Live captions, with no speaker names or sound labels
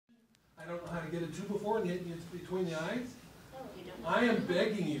I don't know how to get a 2x4 and hit you between the eyes. Oh, you don't. I am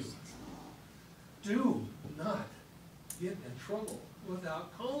begging you, do not get in trouble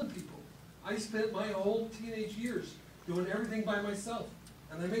without calling people. I spent my whole teenage years doing everything by myself.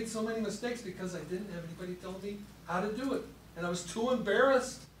 And I made so many mistakes because I didn't have anybody telling me how to do it. And I was too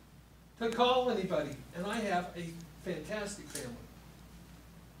embarrassed to call anybody. And I have a fantastic family.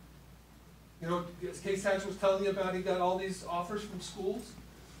 You know, as Case Hatch was telling you about, he got all these offers from schools.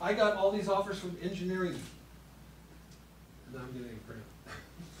 I got all these offers from engineering. Now I'm getting a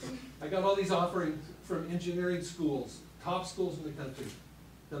cramp. I got all these offerings from engineering schools, top schools in the country,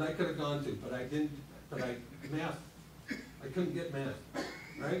 that I could have gone to, but I didn't, math, I couldn't get math,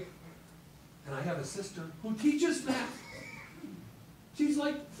 right? And I have a sister who teaches math. She's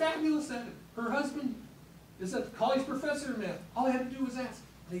like fabulous at it. Her husband is a college professor in math. All I had to do was ask,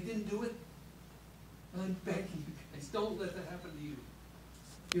 and he didn't do it. And I'm begging you guys, don't let that happen to you.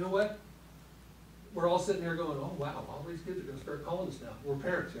 You know what? We're all sitting there going, oh wow, all these kids are going to start calling us now. We're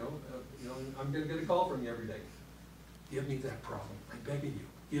parents, you know, I'm going to get a call from you every day. Give me that problem. I'm begging you.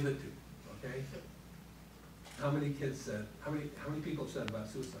 Give it to me, okay? How many kids said, how many people said about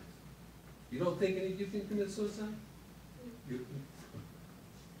suicide? You don't think any of you can commit suicide? You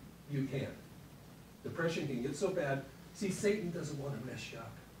can. Depression can get so bad. See, Satan doesn't want to mess you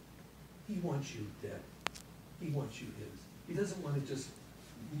up. He wants you dead. He wants you his. He doesn't want to just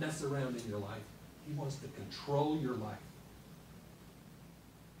mess around in your life. He wants to control your life.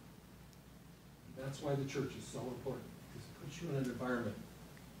 That's why the church is so important, because it puts you in an environment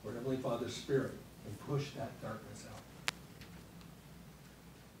where Heavenly Father's Spirit can push that darkness out.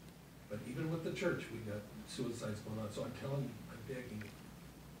 But even with the church, we got suicides going on. So I'm telling you, I'm begging you,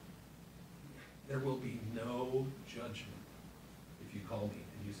 there will be no judgment if you call me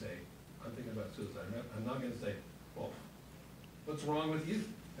and you say, I'm thinking about suicide. I'm not going to say, well, what's wrong with you?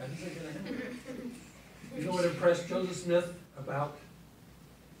 That isn't going to happen. You know what impressed Joseph Smith about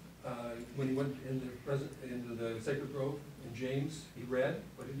when he went into the Sacred Grove in James? He read,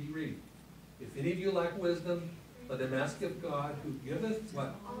 what did he read? If any of you lack wisdom, let him ask of God, who giveth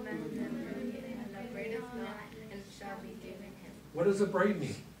what? All men and upbraideth not, and it shall be given him. What does upbraid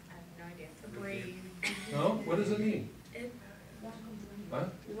mean? I have no idea. Upbraid. No? What does it mean? Huh?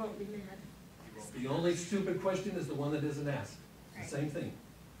 You won't be mad. The only stupid question is the one that isn't asked. It's the same thing.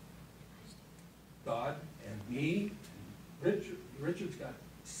 God and me, and Richard's got,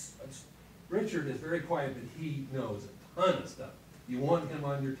 Richard is very quiet, but he knows a ton of stuff. You want him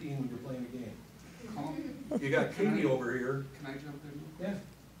on your team when you're playing a game. You got Katie over here. Can I jump in? Yeah.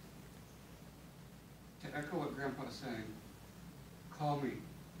 To echo what Grandpa's saying, call me.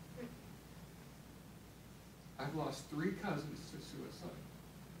 I've lost 3 cousins to suicide.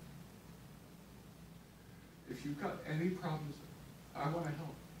 If you've got any problems, I want to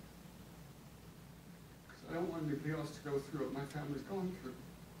help. Because I don't want anybody else to go through what my family's gone through.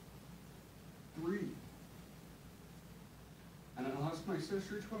 3. And I lost my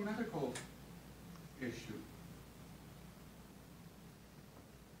sister to a medical issue.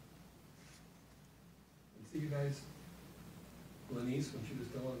 See you guys, Lenise, when she was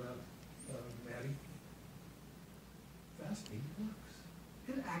telling about Maddie. Fasting works.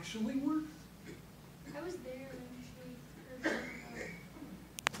 It actually works. I was there when she heard about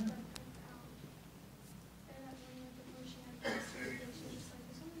and that when before she had cancer, and she was just like,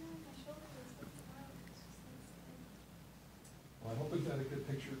 there's something wrong with my shoulder, it's like, wow, it's just like, Well, I hope we got a good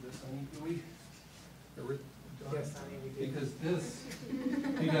picture of this, honey. Do we? Yes, honey, we did. Because this,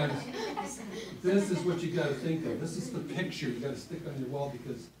 you guys, this is what you gotta think of. This is the picture you gotta stick on your wall,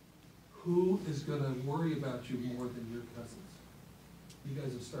 because who is gonna worry about you more than your cousins? You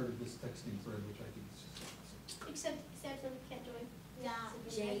guys have started this texting thread, which I think is just awesome. except Samson can't join. Yeah.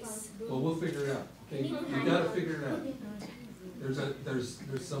 Jace. Well, we'll figure it out, okay? You gotta figure it out. There's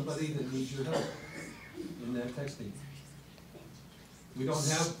somebody that needs your help in that texting. We don't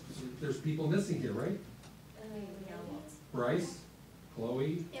have, there's people missing here, right? Bryce,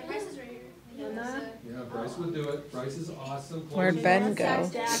 Chloe. Yeah, Bryce is right here. Yeah, Bryce would do it. Bryce is awesome. Where'd Chloe's Ben awesome. go?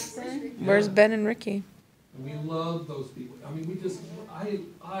 Jackson. Where's Ben and Ricky? And we love those people. I mean,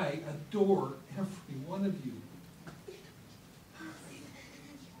 I adore every one of you.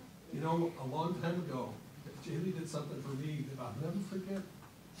 You know, a long time ago, Jamie did something for me that I'll never forget.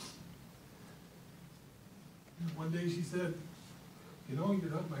 One day she said, you know,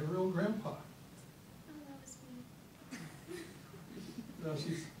 you're not my real grandpa. Oh, that was me. No,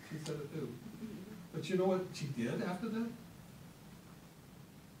 she said it too. But you know what she did after that?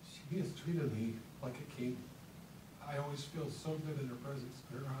 She has treated me like a king. I always feel so good in her presence.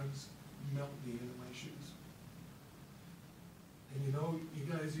 Her hugs melt me into my shoes. And you know, you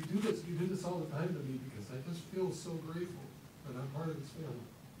guys, you do this all the time to me because I just feel so grateful that I'm part of this family.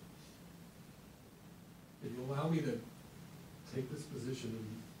 And you allow me to take this position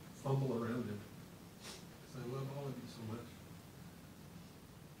and fumble around it, because I love all of you so much.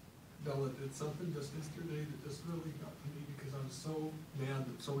 Bella did something just yesterday that just really got to me because I was so mad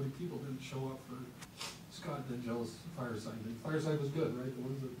that so many people didn't show up for Scott and Angel's fireside. And fireside was good, right? The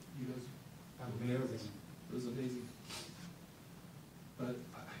ones that you guys. Amazing. It was amazing. But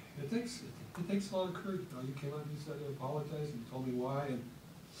it takes a lot of courage. You know, you came out and you said you apologized and you told me why, and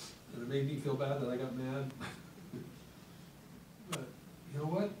it made me feel bad that I got mad. But you know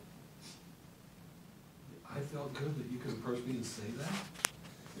what? I felt good that you could approach me and say that.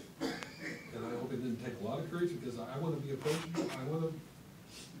 And I hope it didn't take a lot of courage, because I want to be approachable.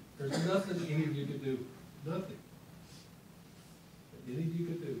 There's nothing any of you could do, nothing that any of you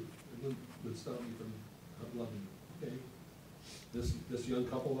could do that would stop me from loving you, okay? This young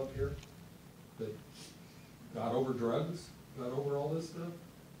couple up here that got over drugs, got over all this stuff,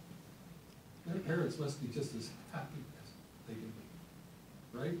 their parents must be just as happy as they can be,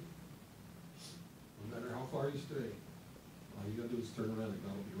 right? No matter how far you stray, all you gotta do is turn around and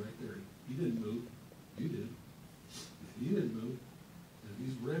God will be right there. He didn't move, you did. He didn't move, and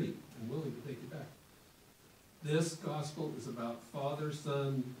he's ready and willing to take you back. This gospel is about father,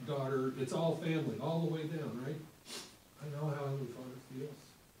 son, daughter, it's all family, all the way down, right? I know how Heavenly Father feels.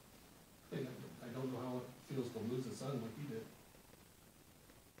 I don't know how it feels to lose a son like he did.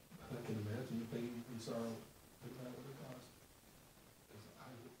 But I can imagine the pain and sorrow that that would have caused. Because I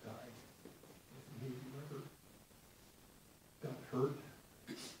would die if he ever got hurt.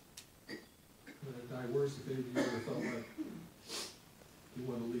 And I'd die worse if any of you ever felt like you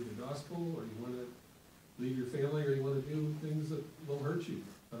want to leave the gospel, or you want to leave your family, or you want to do things that will hurt you.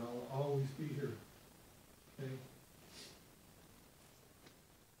 But I'll always be here. Okay?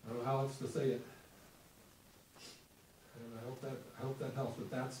 I don't know how else to say it. And I hope that helps, but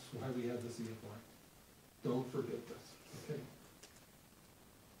that's why we have this EFY. Don't forget this, okay?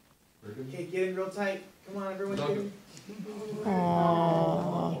 Ready? Okay, get in real tight. Come on, everyone. Get in.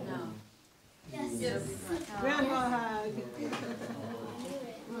 No. Yes. Grandma hug.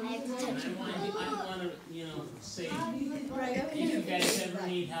 I want to, say, if you guys ever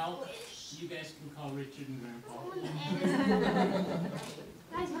need help, you guys can call Richard and Grandpa.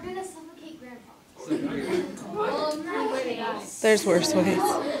 Guys, we're gonna suffocate Grandpa. There's worse ways.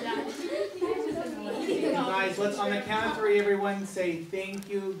 Guys, let's on the count of three, everyone say thank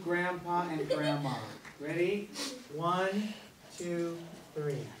you, Grandpa and Grandma. Ready? 1, 2,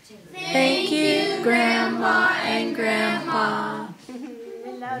 3. Thank you, Grandma and Grandpa.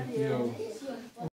 We love you.